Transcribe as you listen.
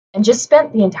and just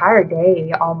spent the entire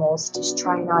day almost just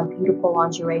trying on beautiful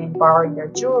lingerie and borrowing their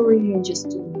jewelry and just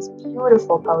doing these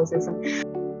beautiful poses. And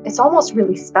it's almost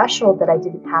really special that I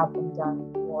didn't have them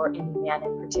done for any man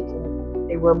in particular.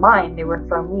 They were mine, they were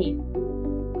from me.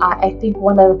 I think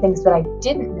one of the things that I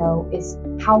didn't know is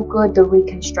how good the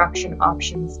reconstruction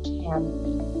options can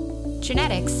be.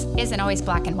 Genetics isn't always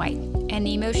black and white, and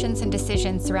the emotions and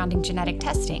decisions surrounding genetic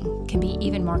testing can be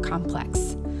even more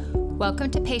complex.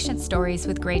 Welcome to Patient Stories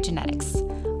with Gray Genetics.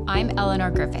 I'm Eleanor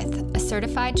Griffith, a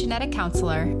certified genetic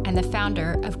counselor and the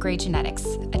founder of Gray Genetics,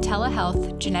 a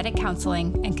telehealth genetic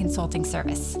counseling and consulting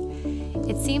service.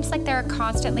 It seems like there are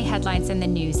constantly headlines in the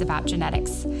news about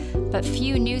genetics, but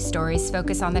few news stories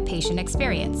focus on the patient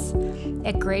experience.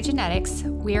 At Gray Genetics,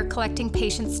 we are collecting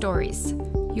patient stories,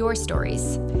 your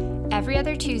stories. Every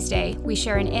other Tuesday, we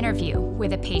share an interview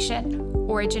with a patient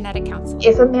or a genetic counselor.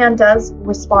 If a man does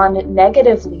respond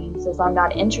negatively and says, I'm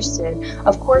not interested,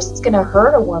 of course it's going to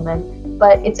hurt a woman,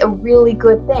 but it's a really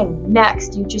good thing.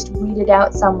 Next, you just weeded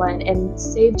out someone and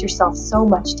saved yourself so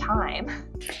much time.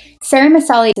 Sarah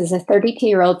Masali is a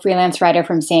 32-year-old freelance writer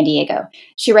from San Diego.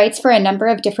 She writes for a number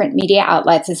of different media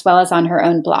outlets as well as on her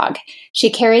own blog. She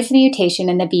carries a mutation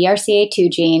in the BRCA2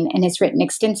 gene and has written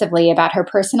extensively about her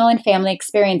personal and family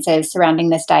experiences surrounding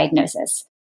this diagnosis.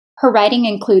 Her writing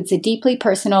includes a deeply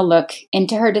personal look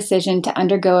into her decision to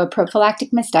undergo a prophylactic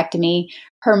mastectomy,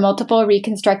 her multiple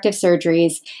reconstructive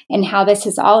surgeries, and how this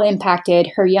has all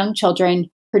impacted her young children,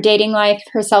 her dating life,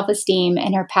 her self-esteem,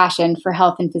 and her passion for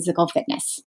health and physical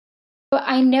fitness.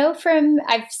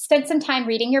 I've spent some time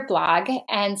reading your blog,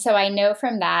 and so I know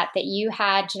from that you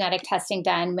had genetic testing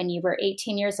done when you were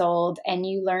 18 years old, and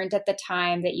you learned at the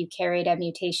time that you carried a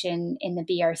mutation in the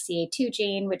BRCA2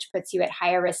 gene, which puts you at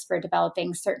higher risk for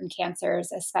developing certain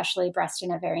cancers, especially breast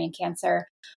and ovarian cancer.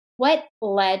 What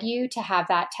led you to have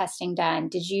that testing done?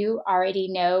 Did you already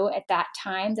know at that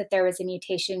time that there was a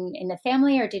mutation in the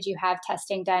family, or did you have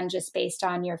testing done just based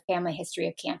on your family history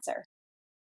of cancer?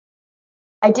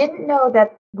 I didn't know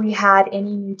that we had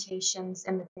any mutations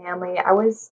in the family. I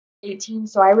was 18,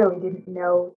 so I really didn't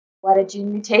know what a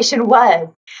gene mutation was.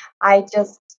 I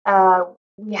just, my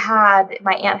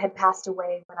aunt had passed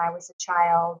away when I was a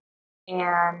child,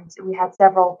 and we had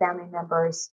several family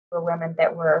members who were women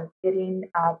that were getting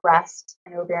breast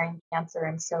and ovarian cancer,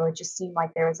 and so it just seemed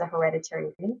like there was a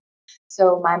hereditary link.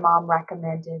 So my mom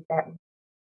recommended that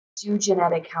do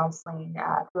genetic counseling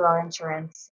through our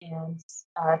insurance and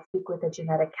speak with a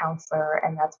genetic counselor.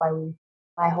 And that's why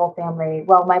my whole family,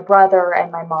 well, my brother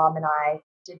and my mom and I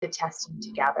did the testing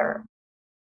together.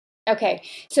 Okay.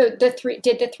 So did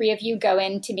the three of you go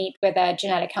in to meet with a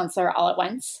genetic counselor all at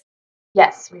once?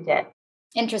 Yes, we did.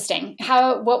 Interesting.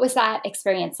 What was that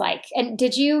experience like? And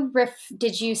did you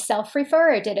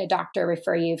self-refer, or did a doctor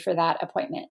refer you for that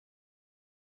appointment?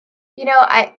 You know,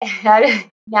 I had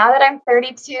now that I'm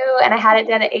 32 and I had it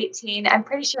done at 18, I'm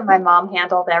pretty sure my mom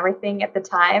handled everything at the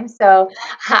time. So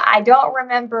I don't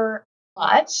remember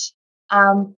much.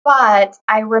 But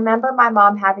I remember my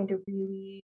mom having to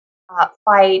really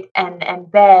fight and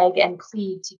beg and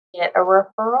plead to get a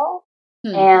referral.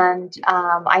 Hmm. And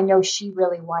I know she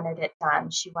really wanted it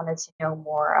done. She wanted to know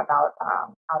more about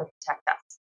how to protect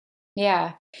us.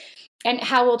 Yeah. And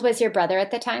how old was your brother at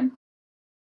the time?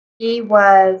 He's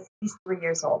 3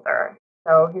 years older,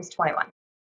 so he's 21.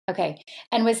 Okay.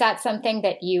 And was that something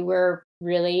that you were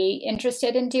really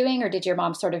interested in doing, or did your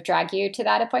mom sort of drag you to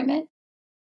that appointment?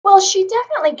 Well, she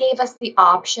definitely gave us the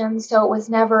option, so it was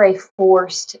never a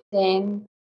forced thing.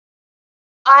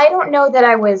 I don't know that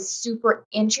I was super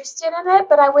interested in it,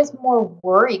 but I was more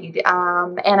worried.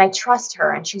 And I trust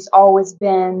her, and she's always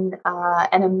been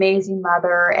an amazing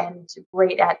mother and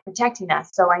great at protecting us.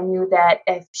 So I knew that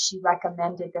if she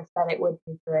recommended this, that it would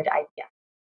be a good idea.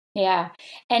 Yeah.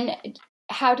 And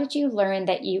how did you learn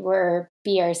that you were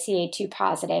BRCA2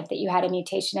 positive, that you had a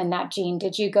mutation in that gene?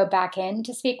 Did you go back in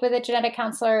to speak with a genetic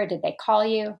counselor, or did they call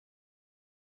you?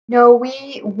 No,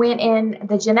 we went in.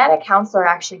 The genetic counselor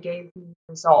actually gave me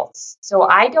results. So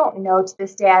I don't know to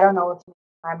this day. I don't know if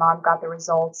my mom got the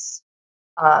results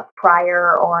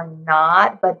prior or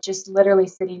not, but just literally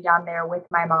sitting down there with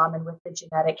my mom and with the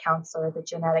genetic counselor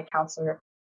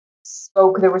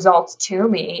spoke the results to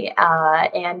me,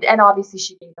 and obviously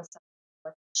she gave us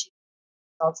some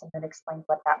results and then explained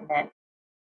what that meant.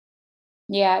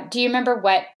 Yeah. Do you remember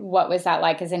what was that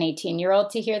like as an 18-year-old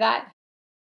to hear that?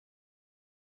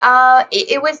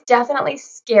 It was definitely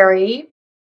scary.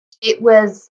 It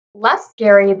was less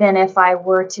scary than if I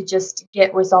were to just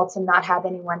get results and not have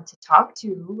anyone to talk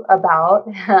to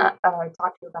about,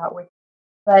 talk to about with.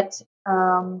 But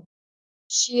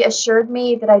She assured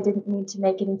me that I didn't need to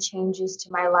make any changes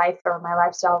to my life or my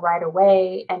lifestyle right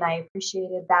away, and I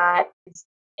appreciated that. 'Cause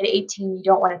at 18, you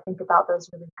don't want to think about those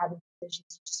really heavy decisions.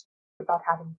 You just think about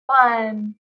having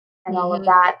fun and all of Hmm.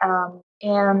 that.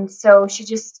 And so she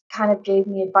just kind of gave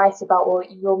me advice about, well,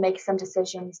 you'll make some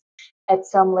decisions at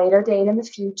some later date in the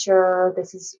future.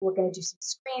 We're going to do some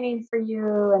screening for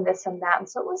you and this and that. And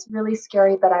so it was really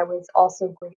scary, but I was also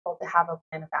grateful to have a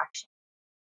plan of action.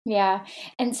 Yeah.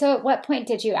 And so at what point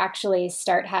did you actually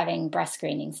start having breast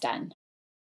screenings done?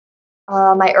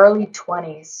 My early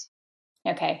 20s.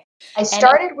 Okay. I And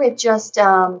started with just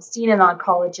seeing an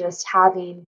oncologist,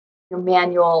 having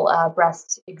manual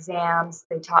breast exams.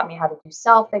 They taught me how to do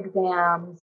self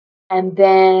exams. And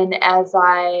then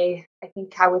I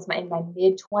think I was in my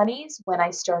mid 20s when I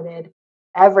started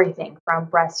everything from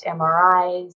breast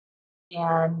MRIs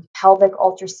and pelvic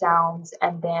ultrasounds.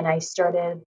 And then I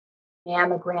started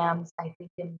mammograms, I think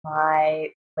in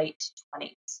my late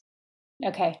 20s.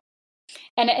 okay.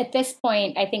 And at this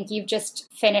point, I think you've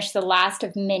just finished the last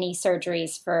of many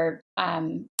surgeries for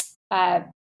uh,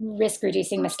 risk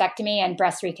reducing mastectomy and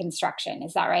breast reconstruction.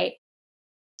 Is that right?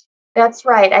 That's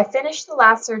right. I finished the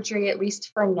last surgery, at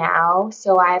least for now.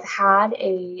 So I've had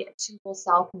a tubal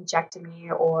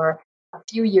self-injectomy, or a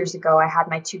few years ago, I had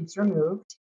my tubes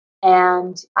removed.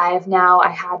 And I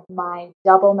had my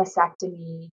double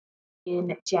mastectomy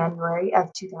in January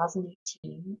of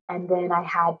 2018. And then I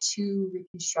had two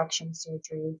reconstruction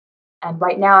surgeries. And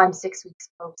right now I'm 6 weeks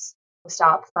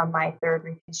post-op from my third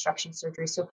reconstruction surgery.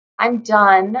 So I'm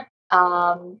done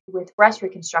with breast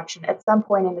reconstruction. At some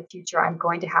point in the future, I'm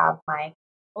going to have my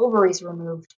ovaries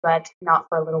removed, but not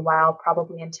for a little while,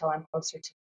 probably until I'm closer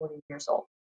to 40 years old.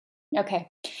 Okay.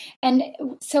 And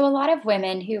so a lot of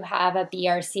women who have a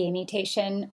BRCA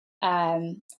mutation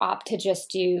opt to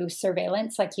just do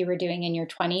surveillance like you were doing in your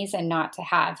 20s and not to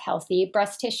have healthy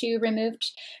breast tissue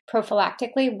removed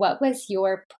prophylactically. What was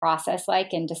your process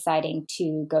like in deciding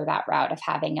to go that route of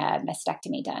having a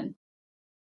mastectomy done?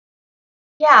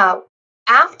 Yeah,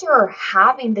 after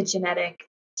having the genetic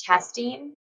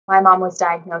testing, my mom was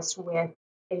diagnosed with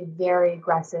a very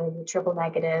aggressive triple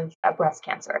negative breast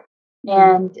cancer.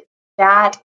 Mm, And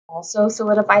that also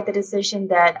solidified the decision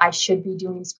that I should be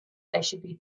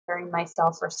preparing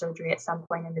myself for surgery at some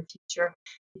point in the future,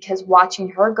 because watching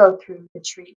her go through the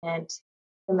treatment,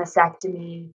 the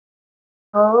mastectomy,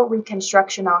 her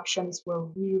reconstruction options were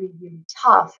really, really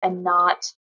tough and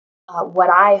not what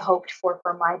I hoped for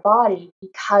my body,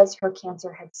 because her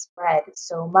cancer had spread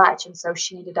so much. And so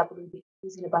she ended up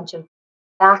losing a bunch of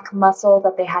back muscle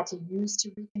that they had to use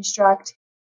to reconstruct.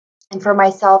 And for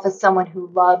myself, as someone who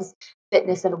loves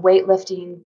fitness and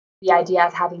weightlifting, the idea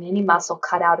of having any muscle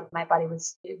cut out of my body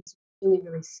was really,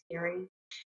 really scary.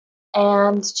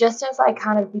 And just as I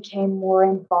kind of became more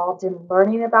involved in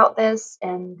learning about this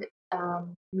and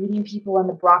meeting people in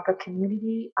the BRCA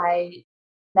community, I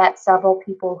met several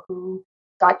people who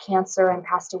got cancer and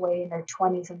passed away in their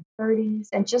 20s and 30s,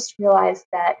 and just realized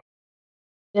that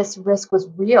this risk was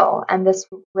real, and this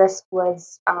risk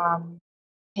was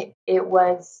it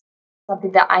was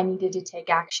something that I needed to take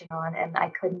action on, and I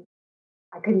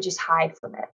couldn't just hide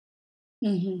from it.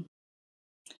 mhm.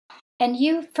 And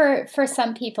you, for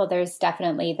some people, there's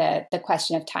definitely the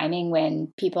question of timing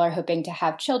when people are hoping to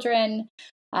have children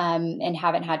and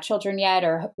haven't had children yet,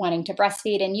 or wanting to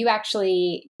breastfeed. And you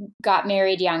actually got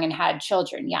married young and had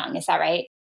children young. Is that right?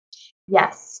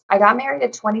 Yes, I got married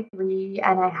at 23,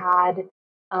 and I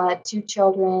had two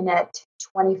children at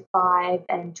 25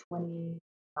 and 29.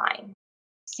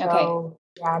 Okay. So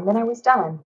yeah, and then I was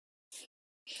done.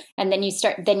 And then you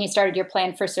started your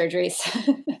plan for surgeries.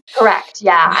 Correct.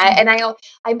 Yeah,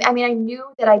 I mean, I knew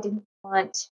that I didn't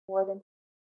want more than,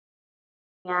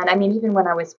 and I mean, even when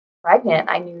I was pregnant,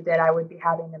 I knew that I would be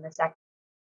having a mastectomy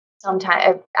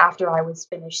sometime after I was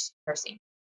finished nursing.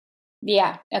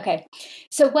 Yeah. Okay.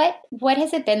 So what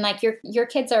has it been like? Your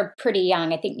kids are pretty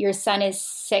young. I think your son is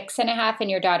 6.5 and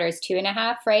your daughter is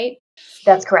 2.5, right?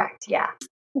 That's correct. Yeah.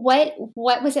 What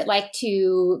was it like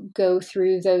to go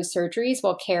through those surgeries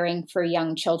while caring for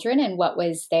young children, and what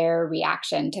was their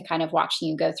reaction to kind of watching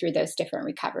you go through those different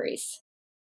recoveries?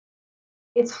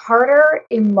 It's harder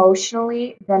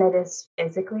emotionally than it is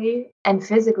physically, and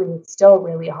physically it's still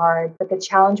really hard, but the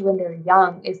challenge when they're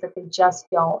young is that they just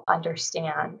don't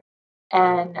understand.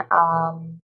 And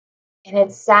and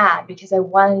it's sad because I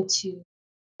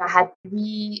had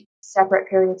 3 separate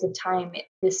periods of time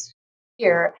this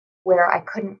year where I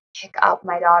couldn't pick up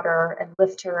my daughter and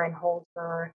lift her and hold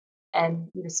her and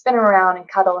spin her around and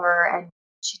cuddle her, and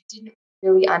she didn't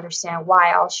really understand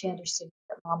why. All she understood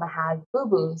was that mama had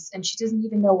boo-boos, and she doesn't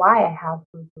even know why I have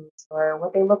boo-boos or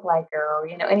what they look like or,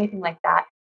 anything like that.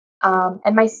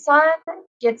 And my son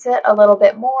gets it a little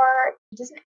bit more. He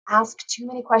doesn't ask too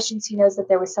many questions. He knows that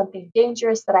there was something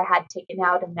dangerous that I had taken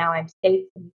out, and now I'm safe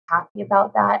and he's happy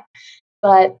about that.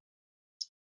 But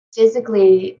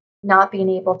physically not being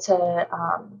able to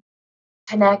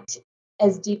connect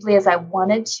as deeply as I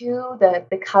wanted to,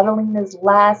 the cuddling is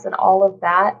less, and all of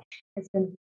that has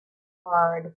been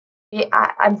hard.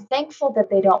 I'm thankful that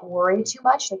they don't worry too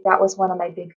much. Like that was one of my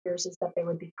big fears is that they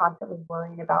would be constantly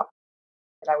worrying about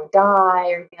that I would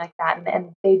die or anything like that.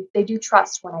 And they do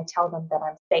trust when I tell them that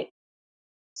I'm safe.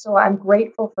 So I'm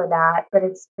grateful for that. But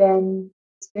it's been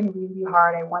really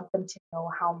hard. I want them to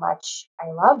know how much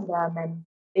I love them, and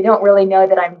they don't really know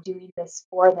that I'm doing this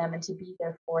for them and to be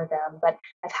there for them. But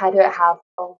I've had to have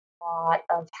a lot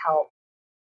of help.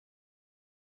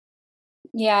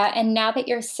 Yeah, and now that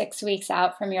you're 6 weeks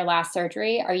out from your last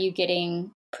surgery, are you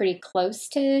getting pretty close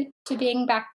to being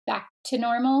back to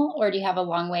normal, or do you have a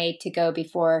long way to go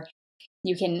before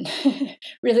you can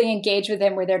really engage with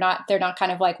them where they're not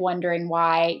kind of like wondering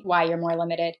why you're more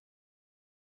limited?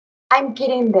 I'm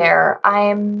getting there.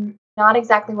 I'm not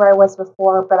exactly where I was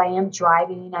before, but I am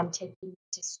driving. I'm taking them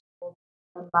to school,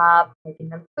 picking them up, making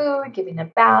them food, giving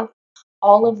them bath,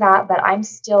 all of that. But I'm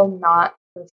still not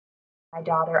my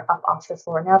daughter up off the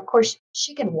floor. Now, of course,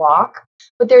 she can walk,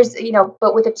 but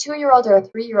but with a 2-year-old or a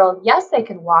 3-year-old, yes, they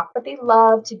can walk, but they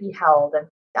love to be held and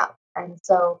stuff. And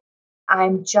so I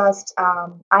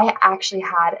actually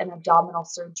had an abdominal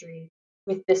surgery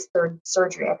with this third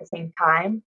surgery at the same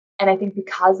time. And I think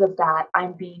because of that,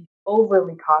 I'm being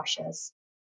overly cautious.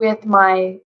 With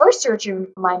my first surgery,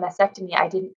 my mastectomy, I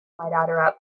didn't pick my daughter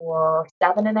up for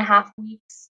 7.5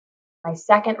 weeks. My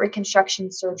second reconstruction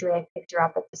surgery, I picked her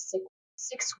up at the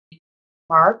 6 week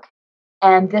mark.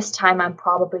 And this time I'm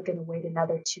probably going to wait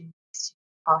another 2 weeks to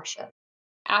be cautious.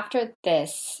 After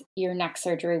this, your next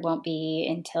surgery won't be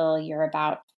until you're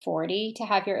about 40 to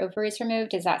have your ovaries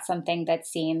removed. Is that something that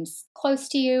seems close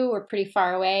to you or pretty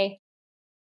far away?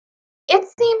 It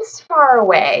seems far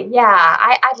away. Yeah,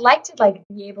 I'd like to like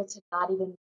be able to not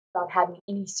even about having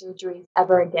any surgeries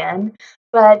ever again.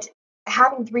 But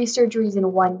having 3 surgeries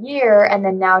in 1 year and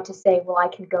then now to say, well, I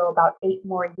can go about 8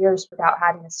 more years without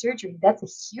having a surgery, that's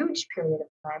a huge period of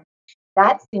time.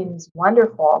 That seems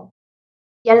wonderful.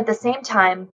 Yet at the same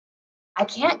time, I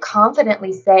can't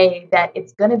confidently say that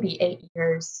it's going to be 8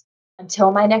 years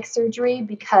until my next surgery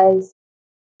because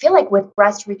I feel like with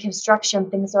breast reconstruction,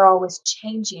 things are always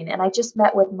changing. And I just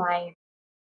met with my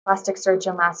plastic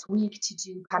surgeon last week to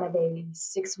do kind of a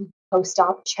 6 week post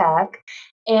op check.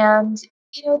 And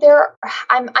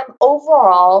I'm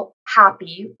overall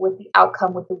happy with the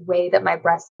outcome with the way that my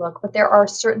breasts look, but there are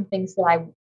certain things that I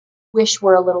wish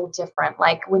were a little different.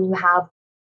 Like when you have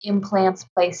implants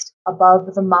placed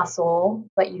above the muscle,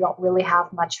 but you don't really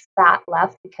have much fat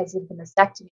left because of the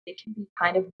mastectomy, they can be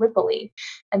kind of ripply.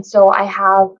 And so I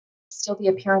have still the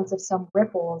appearance of some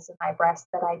ripples in my breast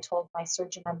that I told my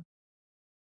surgeon I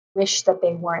wish that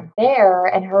they weren't there.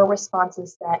 And her response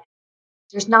is that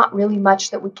there's not really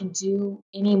much that we can do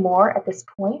anymore at this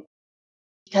point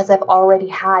because I've already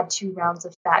had 2 rounds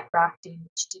of fat grafting,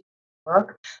 which didn't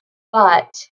work.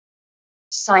 But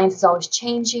science is always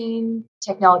changing,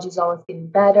 technology is always getting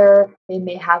better. They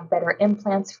may have better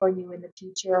implants for you in the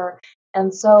future.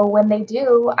 And so when they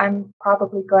do, I'm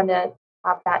probably going to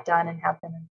have that done and have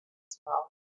them as well.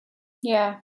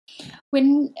 Yeah.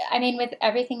 With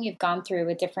everything you've gone through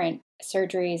with different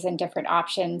surgeries and different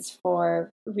options for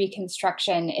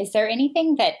reconstruction, is there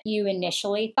anything that you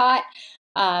initially thought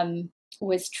um,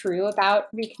 was true about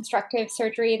reconstructive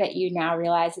surgery that you now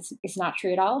realize is not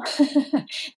true at all?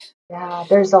 Yeah,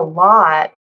 there's a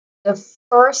lot. The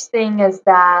first thing is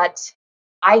that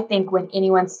I think when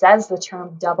anyone says the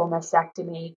term double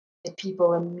mastectomy, that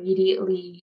people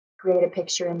immediately create a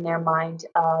picture in their mind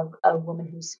of a woman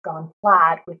who's gone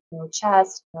flat with no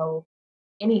chest, no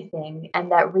anything,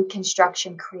 and that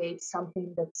reconstruction creates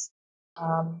something that's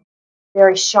um,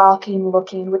 very shocking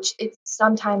looking, which it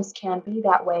sometimes can be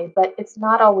that way, but it's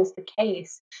not always the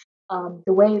case. The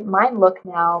way mine look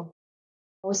now,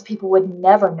 most people would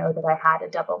never know that I had a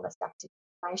double mastectomy.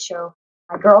 I show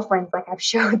my girlfriends, like I've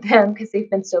showed them because they've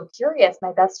been so curious,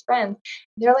 my best friends.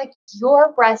 They're like,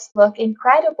 your breasts look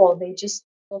incredible. They just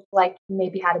look like you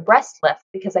maybe had a breast lift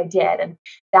because I did. And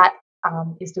that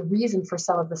is the reason for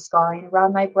some of the scarring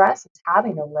around my breast. It's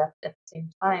having a lift at the same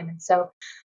time. And so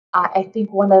I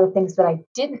think one of the things that I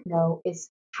didn't know is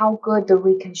how good the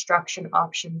reconstruction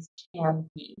options can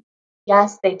be.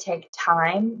 yes, they take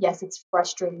time. Yes, it's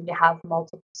frustrating to have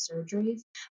multiple surgeries,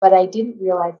 but I didn't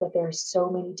realize that there are so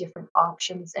many different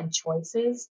options and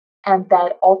choices, and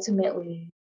that ultimately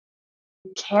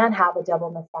you can have a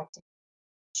double mastectomy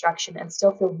reconstruction and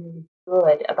still feel really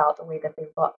good about the way that they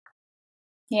look.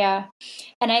 Yeah.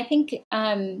 And I think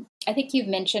you've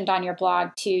mentioned on your blog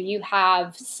too, you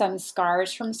have some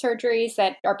scars from surgeries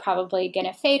that are probably going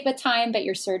to fade with time, but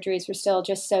your surgeries were still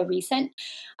just so recent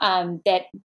that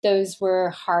those were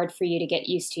hard for you to get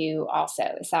used to also.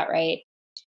 Is that right?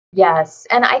 Yes,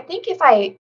 and I think if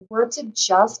I were to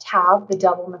just have the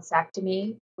double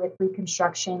mastectomy with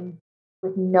reconstruction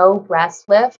with no breast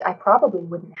lift, I probably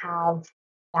wouldn't have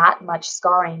that much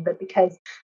scarring, but because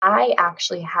I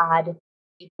actually had a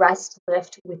breast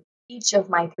lift with each of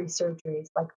my 3 surgeries,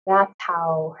 like, that's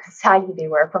how saggy they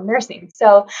were from nursing.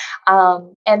 So,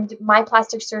 and my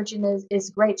plastic surgeon is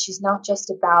great. She's not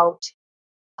just about,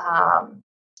 um,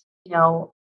 you know,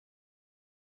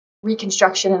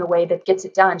 reconstruction in a way that gets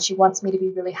it done. She wants me to be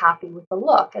really happy with the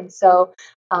look. And so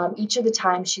each of the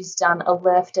times she's done a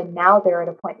lift, and now they're at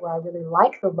a point where I really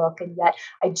like the look, and yet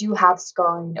I do have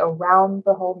scarring around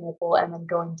the whole nipple and then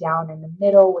going down in the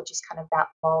middle, which is kind of that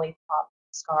lollipop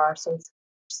scar. So it's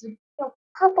just a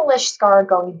purplish scar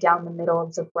going down the middle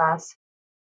of the breast.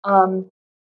 Um,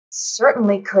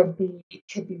 Certainly could be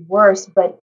worse,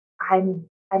 but I'm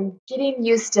getting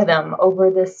used to them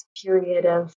over this period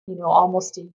of,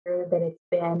 almost a year that it's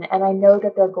been, and I know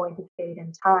that they're going to fade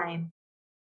in time.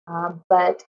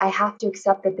 But I have to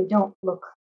accept that they don't look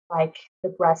like the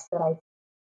breasts that I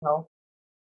know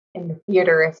in the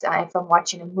theater if I'm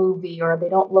watching a movie, or they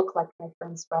don't look like my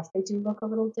friend's breasts. They do look a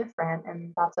little different,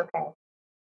 and that's okay.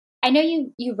 I know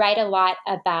you write a lot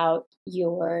about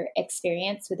your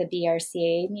experience with a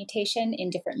BRCA mutation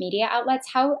in different media outlets.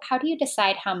 How do you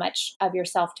decide how much of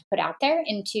yourself to put out there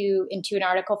into an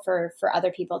article for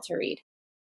other people to read?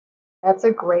 That's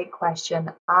a great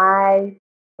question. I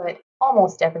put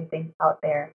almost everything out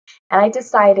there. And I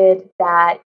decided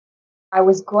that I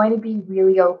was going to be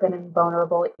really open and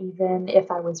vulnerable, even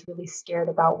if I was really scared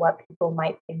about what people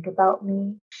might think about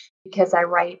me, because I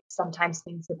write sometimes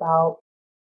things about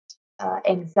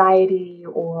anxiety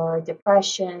or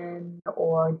depression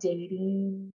or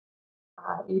dating,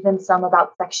 even some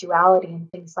about sexuality and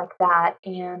things like that.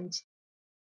 And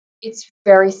it's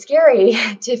very scary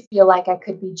to feel like I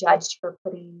could be judged for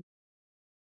putting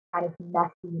kind of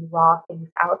messy, raw things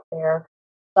out there.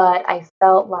 But I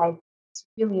felt like it's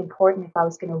really important if I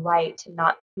was going to write to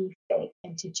not be fake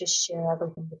and to just share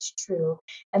everything that's true.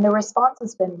 And the response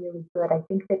has been really good. I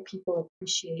think that people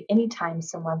appreciate anytime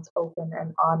someone's open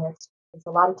and honest, because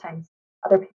a lot of times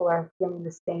other people are feeling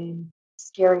the same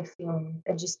scary feelings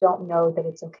and just don't know that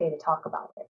it's okay to talk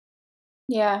about it.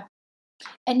 Yeah.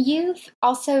 And you've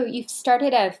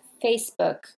started a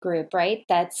Facebook group, right?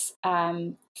 That's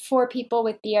for people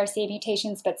with BRCA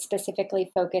mutations, but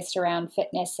specifically focused around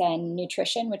fitness and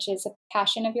nutrition, which is a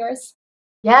passion of yours.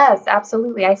 Yes,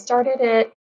 absolutely. I started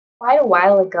it quite a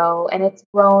while ago, and it's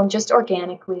grown just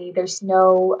organically. There's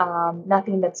no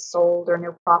nothing that's sold or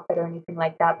no profit or anything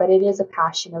like that, but it is a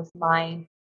passion of mine.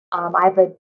 I have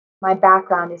a My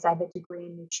background is I have a degree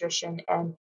in nutrition,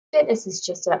 and fitness is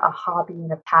just a hobby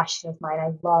and a passion of mine.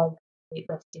 I love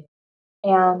weightlifting.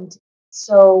 And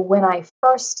so when I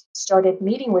first started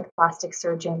meeting with plastic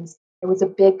surgeons, it was a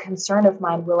big concern of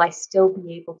mine, will I still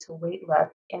be able to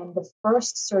weightlift? And the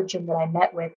first surgeon that I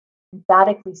met with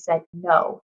emphatically said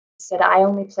no. He said, I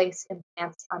only place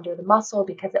implants under the muscle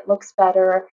because it looks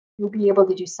better. You'll be able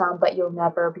to do some, but you'll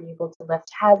never be able to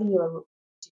lift heavy or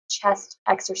do chest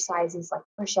exercises like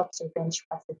push ups or bench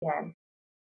press again.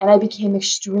 And I became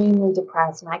extremely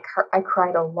depressed, and I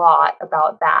cried a lot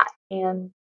about that.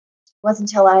 And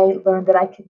wasn't until I learned that I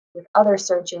could with other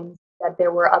surgeons that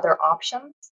there were other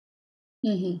options,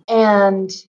 Hmm.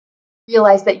 and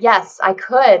realized that yes, I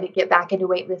could get back into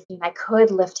weightlifting. I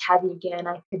could lift heavy again.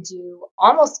 I could do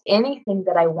almost anything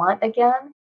that I want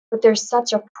again. But there's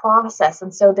such a process.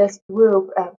 And so this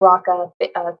group,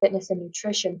 Fitness and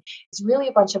Nutrition, is really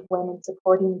a bunch of women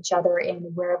supporting each other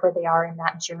in wherever they are in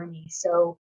that journey.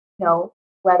 So, you know,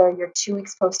 whether you're 2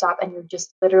 weeks post op and you're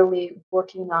just literally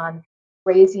working on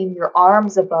raising your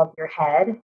arms above your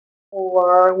head,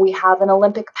 or we have an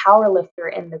Olympic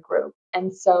powerlifter in the group.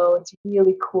 And so it's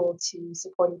really cool to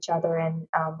support each other and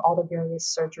all the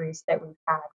various surgeries that we've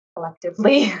had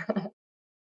collectively.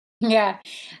 Yeah,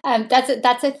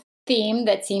 that's a theme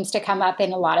that seems to come up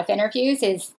in a lot of interviews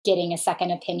is getting a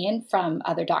second opinion from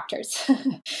other doctors.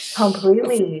 It's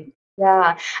Completely.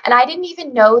 Yeah, and I didn't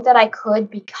even know that I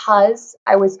could because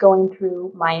I was going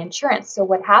through my insurance. So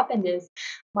what happened is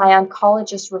my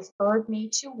oncologist referred me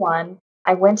to one.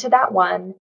 I went to that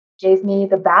one, gave me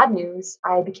the bad news.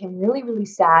 I became really, really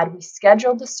sad. We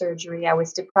scheduled the surgery. I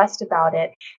was depressed about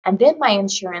it. And then my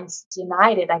insurance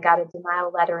denied it. I got a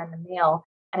denial letter in the mail,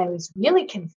 and I was really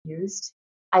confused.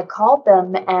 I called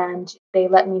them and they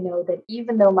let me know that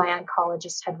even though my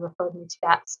oncologist had referred me to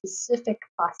that specific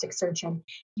plastic surgeon,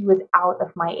 he was out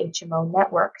of my HMO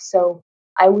network. So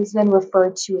I was then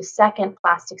referred to a second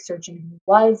plastic surgeon who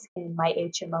was in my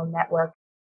HMO network.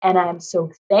 And I'm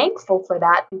so thankful for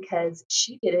that because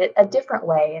she did it a different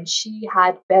way and she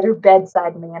had better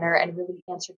bedside manner and really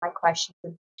answered my questions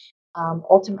and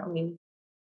ultimately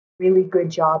really good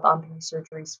job on doing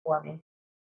surgeries for me.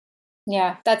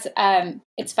 Yeah, that's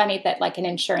it's funny that like an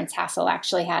insurance hassle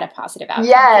actually had a positive outcome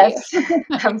for you.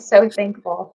 Yes, I'm so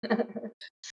thankful.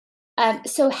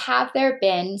 So have there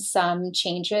been some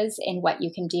changes in what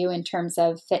you can do in terms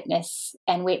of fitness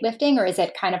and weightlifting, or is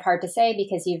it kind of hard to say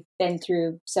because you've been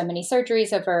through so many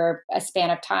surgeries over a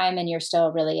span of time and you're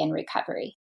still really in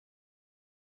recovery?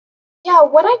 Yeah,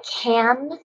 what I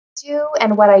can do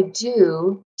and what I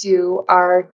do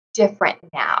are different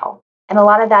now. And a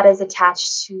lot of that is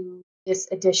attached to this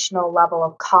additional level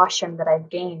of caution that I've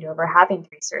gained over having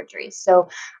 3 surgeries. So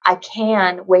I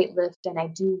can weightlift and I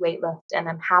do weightlift and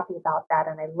I'm happy about that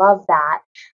and I love that.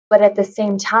 But at the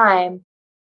same time,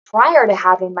 prior to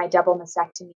having my double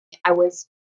mastectomy, I was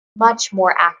much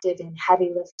more active in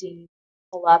heavy lifting,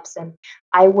 pull ups, and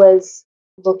I was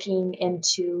looking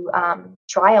into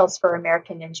trials for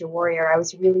American Ninja Warrior. I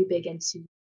was really big into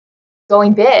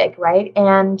going big, right?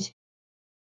 And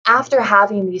after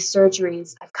having these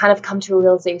surgeries, I've kind of come to a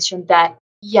realization that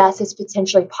yes, it's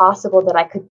potentially possible that I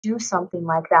could do something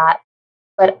like that,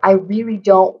 but I really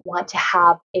don't want to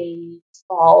have a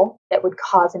fall that would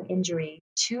cause an injury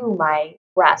to my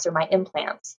breast or my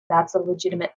implants. That's a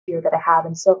legitimate fear that I have.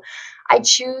 And so I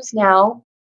choose now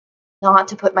not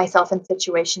to put myself in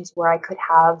situations where I could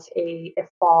have a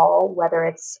fall, whether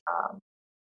it's,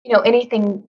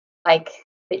 anything like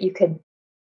that you could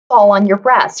fall on your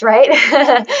breast, right?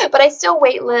 But I still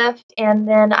weight lift, and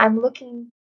then I'm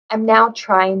now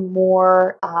trying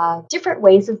more different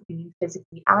ways of being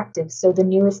physically active. So the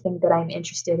newest thing that I'm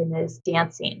interested in is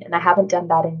dancing, and I haven't done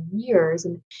that in years.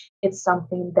 And it's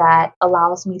something that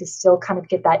allows me to still kind of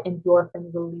get that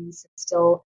endorphin release and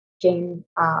still gain,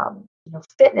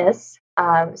 fitness,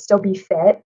 still be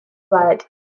fit, but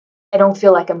I don't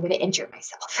feel like I'm going to injure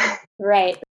myself.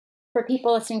 Right. For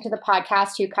people listening to the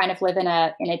podcast who kind of live in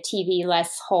a TV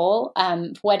less hole,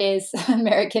 what is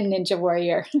American Ninja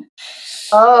Warrior?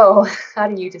 Oh, how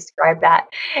do you describe that?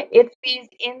 It's these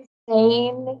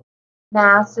insane,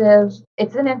 massive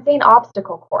it's an insane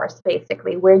obstacle course,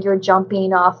 basically, where you're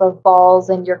jumping off of balls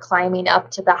and you're climbing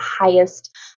up to the highest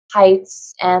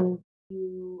heights, and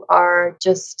you are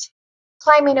just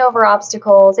climbing over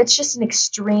obstacles. It's just an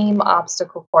extreme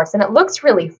obstacle course, and it looks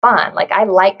really fun. Like, I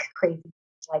like crazy things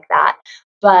like that,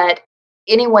 but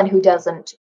anyone who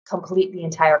doesn't complete the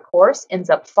entire course ends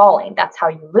up falling. That's how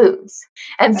you lose.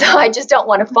 And so I Okay. just don't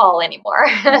want to fall anymore.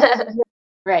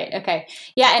 Right. Okay.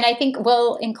 Yeah, and I think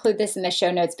we'll include this in the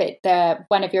show notes, but the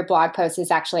one of your blog posts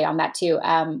is actually on that too.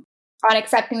 On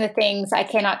accepting the things I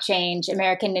cannot change,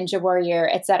 American Ninja Warrior,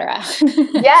 etc.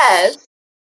 Yes.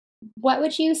 What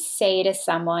would you say to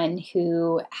someone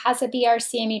who has a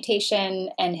BRCA mutation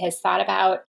and has thought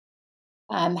about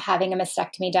having a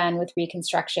mastectomy done with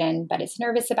reconstruction, but is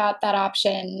nervous about that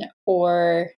option,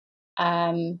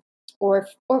 um, or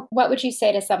what would you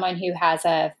say to someone who has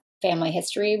a family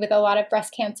history with a lot of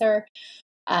breast cancer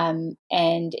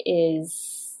and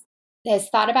is has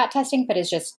thought about testing, but is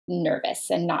just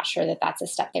nervous and not sure that that's a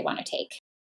step they want to take?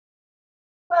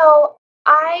 Well,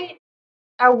 I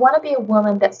want to be a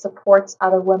woman that supports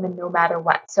other women no matter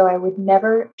what. So I would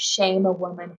never shame a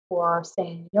woman for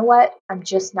saying, you know what, I'm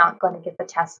just not going to get the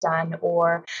test done.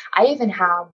 Or I even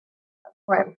have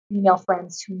female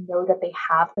friends who know that they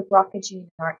have the BRCA gene and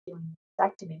aren't doing a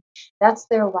mastectomy. That's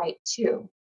their right too.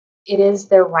 It is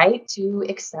their right to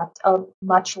accept a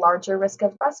much larger risk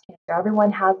of breast cancer.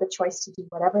 Everyone has the choice to do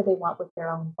whatever they want with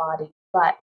their own body.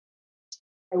 But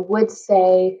I would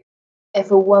say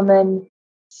if a woman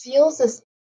feels this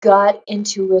gut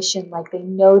intuition, like they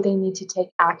know they need to take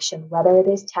action, whether it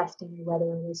is testing, whether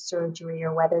it is surgery,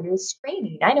 or whether it is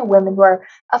screening. I know women who are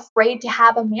afraid to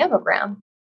have a mammogram,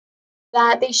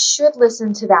 that they should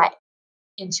listen to that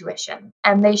intuition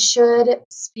and they should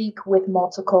speak with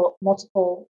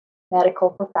multiple medical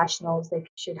professionals. They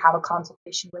should have a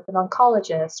consultation with an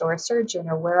oncologist or a surgeon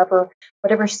or wherever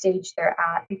whatever stage they're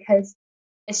at, because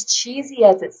as cheesy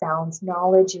as it sounds,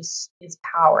 knowledge is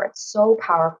power. It's so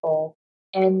powerful,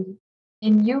 and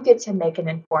you get to make an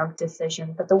informed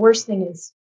decision. But the worst thing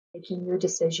is making your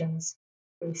decisions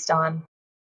based on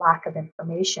lack of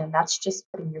information. That's just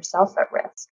putting yourself at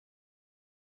risk.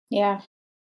 Yeah.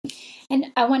 And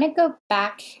I want to go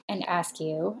back and ask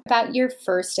you about your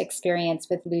first experience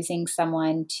with losing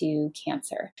someone to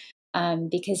cancer,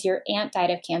 because your aunt died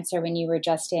of cancer when you were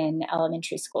just in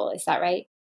elementary school. Is that right?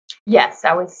 Yes,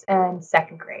 I was in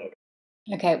second grade.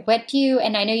 Okay.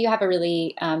 And I know you have a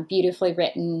really beautifully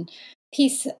written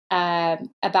piece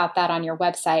about that on your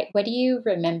website. What do you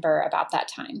remember about that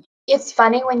time? It's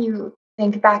funny when you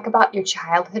think back about your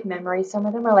childhood memories, some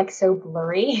of them are, like, so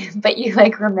blurry, but you,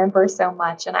 like, remember so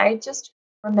much, and I just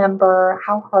remember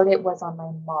how hard it was on my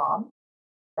mom.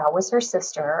 That was her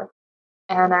sister,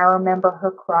 and I remember her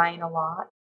crying a lot,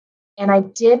 and I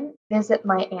didn't visit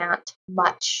my aunt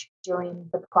much during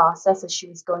the process as she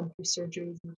was going through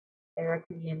surgeries and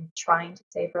therapy and trying to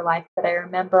save her life, but I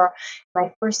remember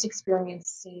my first experience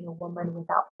seeing a woman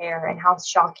without hair and how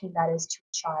shocking that is to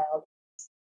a child.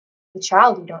 The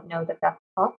child, you don't know that that's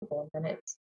possible, and then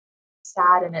it's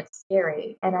sad and it's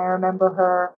scary. And I remember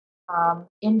her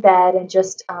in bed and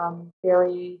just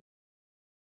very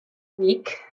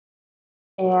weak,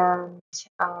 and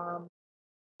um,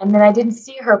 and then I didn't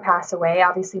see her pass away.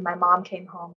 Obviously, my mom came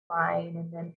home crying, and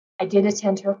then I did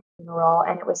attend her funeral,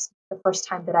 and it was the first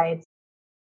time that I had,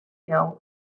 you know,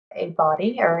 a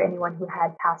body or anyone who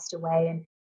had passed away. And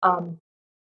um,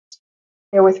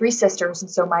 there were three sisters, and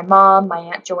so my mom, my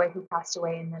aunt Joy, who passed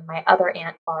away, and then my other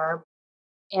aunt Barb.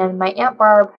 And my aunt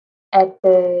Barb, at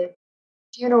the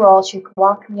funeral, she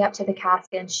walked me up to the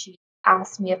casket and she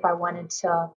asked me if I wanted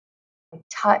to, like,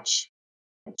 touch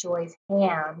Joy's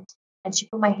hand. And she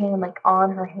put my hand, like,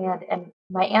 on her hand, and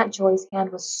my aunt Joy's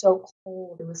hand was so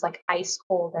cold. It was like ice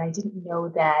cold, and I didn't know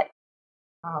that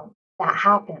that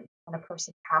happens when a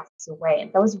person passes away.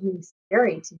 And that was really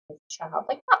scary to me as a child.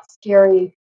 Like, not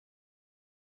scary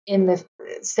in the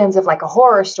sense of like a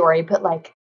horror story, but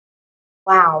like,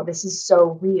 wow, this is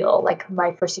so real. Like,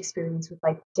 my first experience with,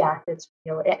 like, death, it's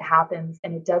real. It happens,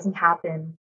 and it doesn't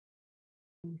happen.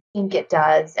 I think it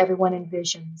does. Everyone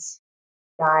envisions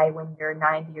die when you're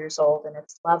 90 years old, and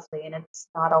it's lovely, and it's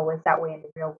not always that way in the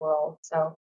real world.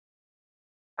 So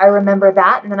I remember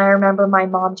that, and then I remember my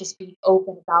mom just being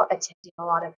open about attending a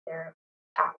lot of therapy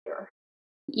after.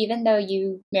 Even though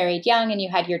you married young and you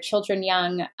had your children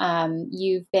young,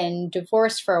 you've been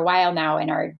divorced for a while now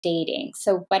and are dating.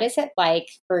 So, what is it like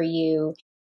for you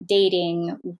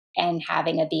dating and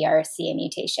having a BRCA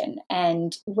mutation?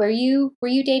 And were you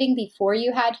dating before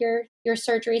you had your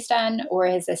surgeries done, or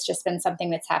has this just been something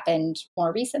that's happened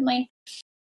more recently?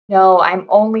 No, I'm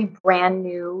only brand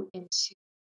new into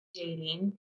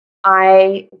dating.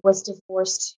 I was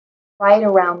divorced right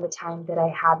around the time that I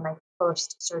had my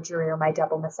first surgery or my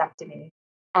double mastectomy.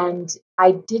 And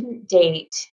I didn't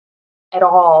date at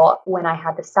all when I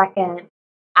had the second.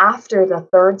 After the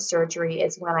third surgery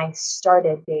is when I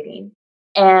started dating,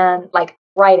 and, like,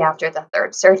 right after the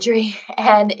third surgery.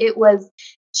 And it was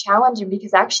challenging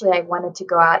because actually I wanted to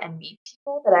go out and meet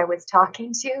people that I was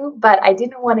talking to, but I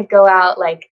didn't want to go out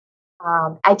like,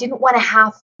 I didn't want to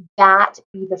have that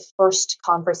be the first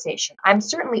conversation. I'm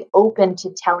certainly open to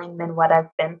telling men what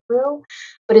I've been through,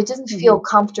 but it doesn't feel Hmm.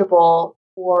 comfortable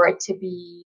for it to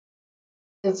be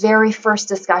the very first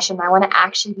discussion. I want to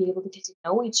actually be able to get to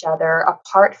know each other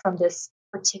apart from this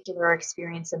particular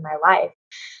experience in my life.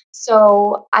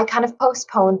 So I kind of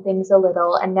postponed things a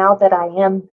little. And now that I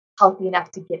am healthy enough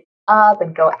to get up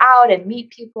and go out and meet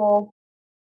people,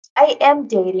 I am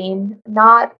dating,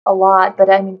 not a lot, but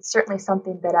I mean, certainly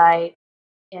something that I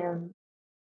am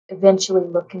eventually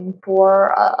looking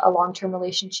for a long-term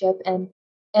relationship. And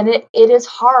it is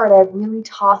hard. I've really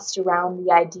tossed around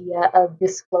the idea of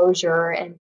disclosure,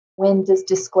 and when does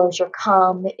disclosure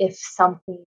come if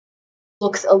something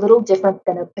looks a little different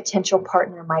than a potential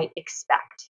partner might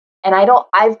expect. And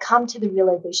I've come to the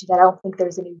realization that I don't think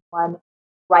there's any one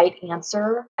right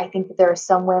answer. I think that there are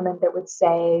some women that would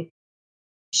say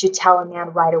you should tell a man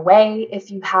right away if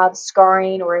you have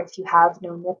scarring or if you have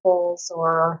no nipples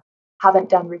or haven't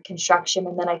done reconstruction.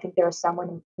 And then I think there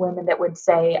are women that would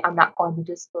say, I'm not going to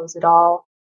disclose at all.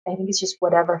 I think it's just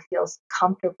whatever feels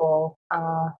comfortable.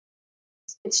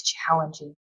 It's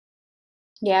challenging.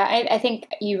 Yeah, I think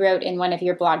you wrote in one of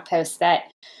your blog posts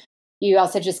that you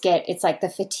also just get, it's like the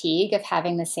fatigue of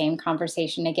having the same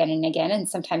conversation again and again. And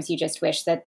sometimes you just wish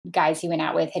that guys you went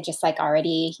out with had just like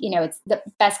already, it's the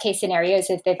best case scenario is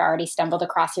if they've already stumbled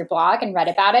across your blog and read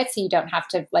about it. So you don't have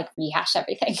to like rehash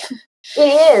everything.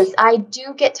 It is. I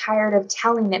do get tired of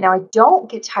telling it. Now, I don't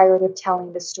get tired of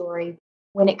telling the story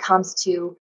when it comes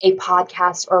to a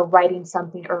podcast or writing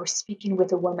something or speaking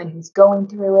with a woman who's going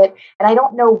through it. And I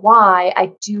don't know why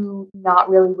I do not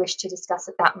really wish to discuss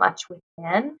it that much with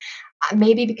men.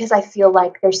 Maybe because I feel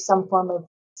like there's some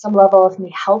level of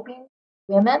me helping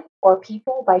women or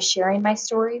people by sharing my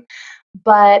story.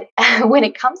 But when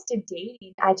it comes to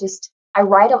dating, I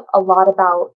write a lot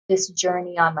about this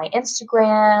journey on my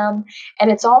Instagram, and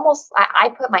it's almost I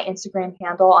put my Instagram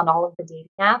handle on all of the dating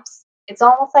apps. It's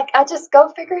almost like I just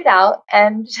go figure it out,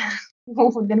 and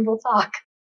then we'll talk.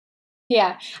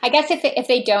 Yeah. I guess if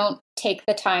they don't take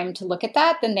the time to look at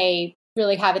that, then they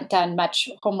really haven't done much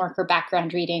homework or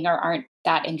background reading or aren't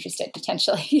that interested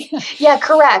potentially. Yeah,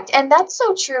 correct. And that's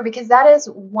so true because that's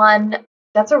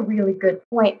a really good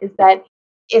point is that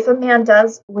if a man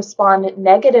does respond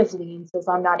negatively and says,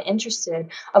 I'm not interested,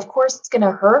 of course it's going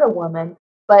to hurt a woman,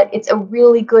 but it's a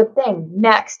really good thing.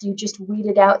 Next, you just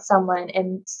weeded out someone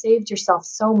and saved yourself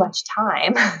so much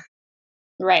time.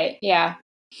 Right. Yeah.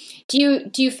 Do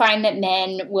you find that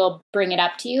men will bring it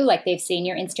up to you, like they've seen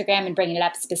your Instagram and bring it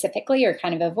up specifically, or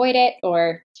kind of avoid it,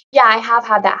 or? Yeah, I have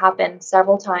had that happen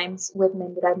several times with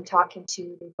men that I'm talking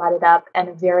to. They brought it up in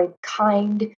a very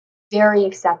kind, very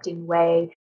accepting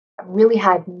way. I really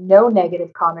had no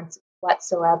negative comments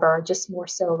whatsoever, just more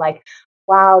so like,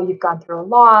 wow, you've gone through a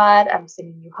lot. I'm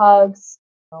sending you hugs.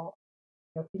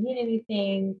 If you need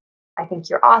anything, I think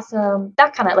you're awesome.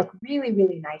 That kind of like really,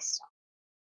 really nice stuff.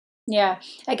 Yeah,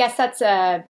 I guess that's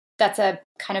a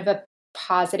kind of a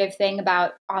positive thing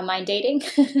about online dating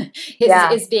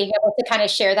Yeah. is being able to kind of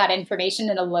share that information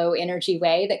in a low energy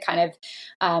way that kind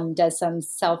of does some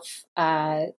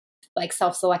like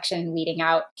self selection and weeding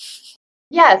out.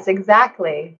 Yes,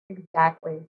 exactly.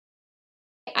 Exactly.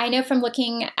 I know from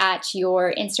looking at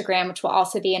your Instagram, which will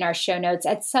also be in our show notes,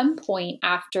 at some point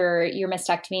after your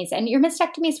mastectomies, and your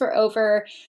mastectomies were over,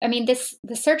 I mean,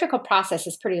 the surgical process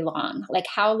is pretty long. Like,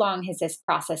 how long has this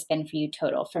process been for you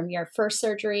total, from your first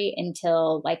surgery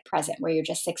until like present, where you're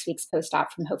just 6 weeks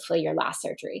post-op from hopefully your last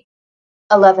surgery?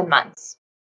 11 months.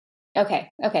 Okay.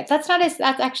 That's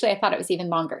actually, I thought it was even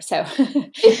longer. So,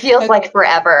 It feels okay. like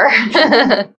forever.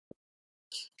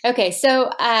 Okay,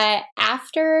 so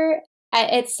after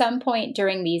at some point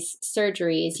during these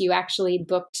surgeries, you actually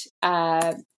booked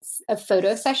a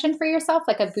photo session for yourself,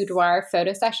 like a boudoir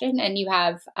photo session, and you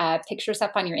have pictures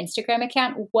up on your Instagram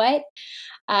account. What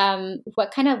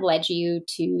kind of led you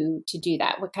to do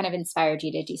that? What kind of inspired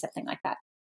you to do something like that?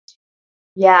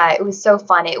 Yeah, it was so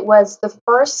fun. It was the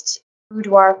first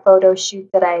boudoir photo shoot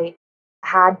that I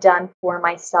had done for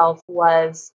myself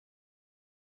was,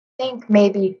 I think,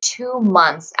 maybe 2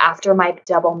 months after my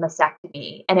double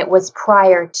mastectomy, and it was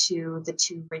prior to the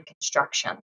two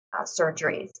reconstruction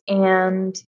surgeries.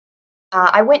 And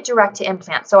I went direct to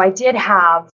implant, so I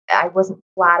wasn't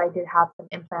flat. I did have some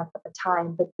implants at the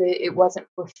time, but it wasn't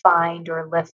refined or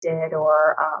lifted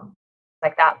or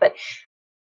like that. But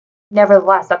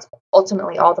nevertheless, that's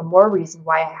ultimately all the more reason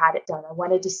why I had it done. I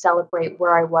wanted to celebrate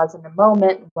where I was in the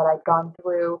moment and what I'd gone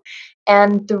through.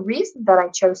 And the reason that I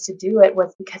chose to do it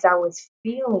was because I was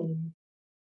feeling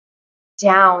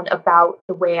down about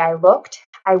the way I looked.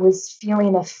 I was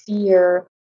feeling a fear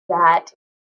that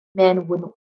men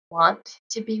wouldn't want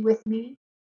to be with me,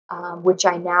 which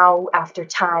I now, after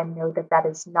time, know that that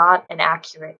is not an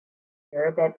accurate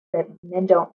fear, that men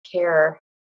don't care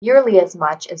nearly as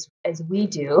much as we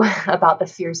do about the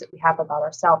fears that we have about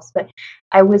ourselves. But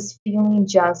I was feeling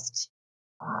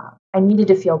I needed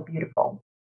to feel beautiful.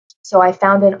 So I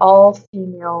found an all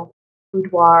female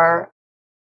boudoir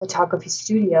photography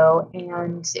studio,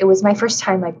 and it was my first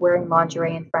time like wearing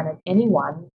lingerie in front of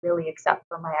anyone really except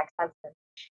for my ex-husband.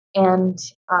 And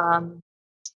um,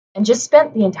 and just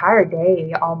spent the entire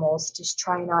day almost just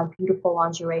trying on beautiful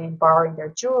lingerie and borrowing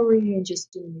their jewelry and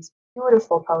just doing these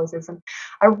beautiful poses. And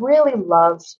I really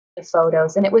loved the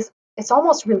photos. And it's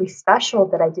almost really special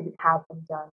that I didn't have them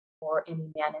done for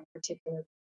any man in particular.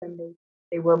 And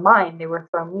they were mine, they were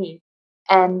from me.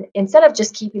 And instead of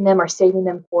just keeping them or saving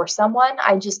them for someone,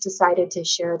 I just decided to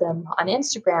share them on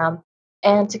Instagram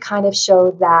and to kind of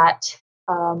show that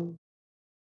um,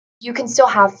 you can still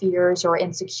have fears or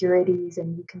insecurities,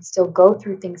 and you can still go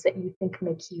through things that you think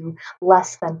make you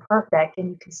less than perfect, and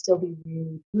you can still be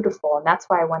really beautiful. And that's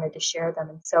why I wanted to share them.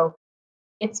 And so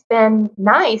it's been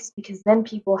nice because then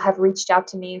people have reached out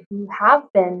to me who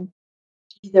have been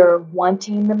either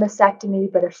wanting the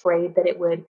mastectomy but afraid that it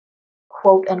would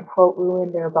quote unquote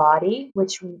ruin their body,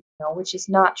 which we know, which is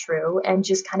not true, and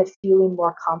just kind of feeling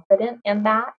more confident in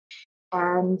that.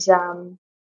 And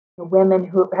women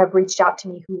who have reached out to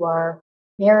me who are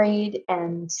married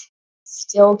and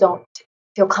still don't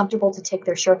feel comfortable to take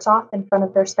their shirts off in front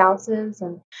of their spouses.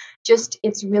 And just,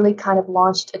 it's really kind of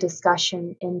launched a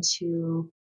discussion into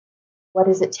what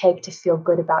does it take to feel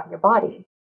good about your body.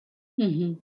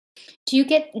 Mm-hmm. Do you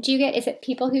get, is it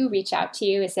people who reach out to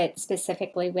you? Is it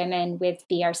specifically women with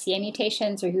BRCA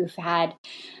mutations or who've had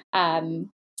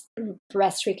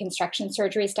breast reconstruction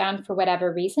surgeries done for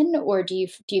whatever reason? Or do you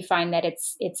find that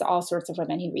it's all sorts of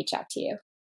women who reach out to you?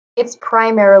 It's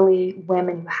primarily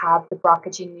women who have the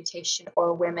BRCA gene mutation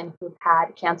or women who've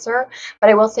had cancer. But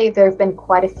I will say there have been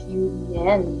quite a few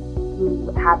men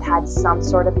who have had some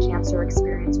sort of cancer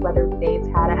experience, whether they've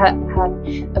had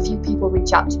a few people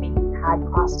reach out to me who had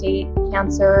prostate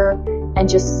cancer and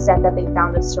just said that they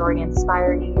found the story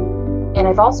inspiring. And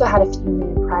I've also had a few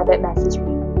men private message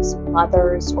me whose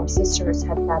mothers or sisters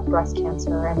have had breast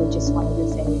cancer, and they just wanted to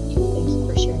say thank you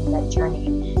for sharing that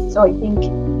journey. So I think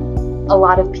a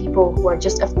lot of people who are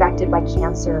just affected by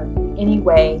cancer in any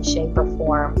way, shape, or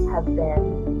form have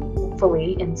been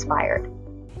hopefully inspired.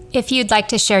 If you'd like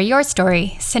to share your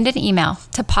story, send an email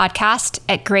to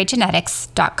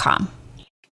podcast@graygenetics.com.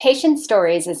 Patient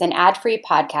Stories is an ad-free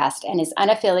podcast and is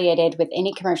unaffiliated with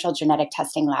any commercial genetic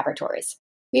testing laboratories.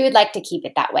 We would like to keep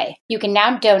it that way. You can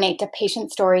now donate to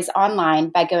Patient Stories online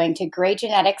by going to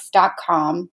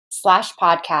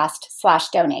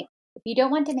graygenetics.com/podcast/donate. If you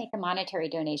don't want to make a monetary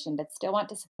donation but still want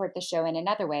to support the show in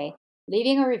another way,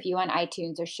 leaving a review on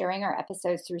iTunes or sharing our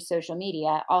episodes through social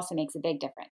media also makes a big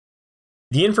difference.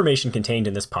 The information contained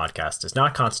in this podcast does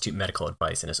not constitute medical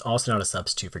advice and is also not a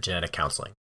substitute for genetic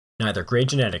counseling. Neither Gray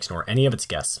Genetics nor any of its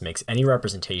guests makes any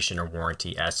representation or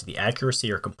warranty as to the accuracy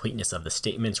or completeness of the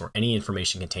statements or any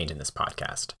information contained in this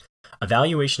podcast.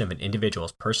 Evaluation of an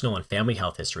individual's personal and family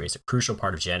health history is a crucial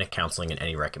part of genetic counseling and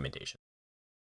any recommendation.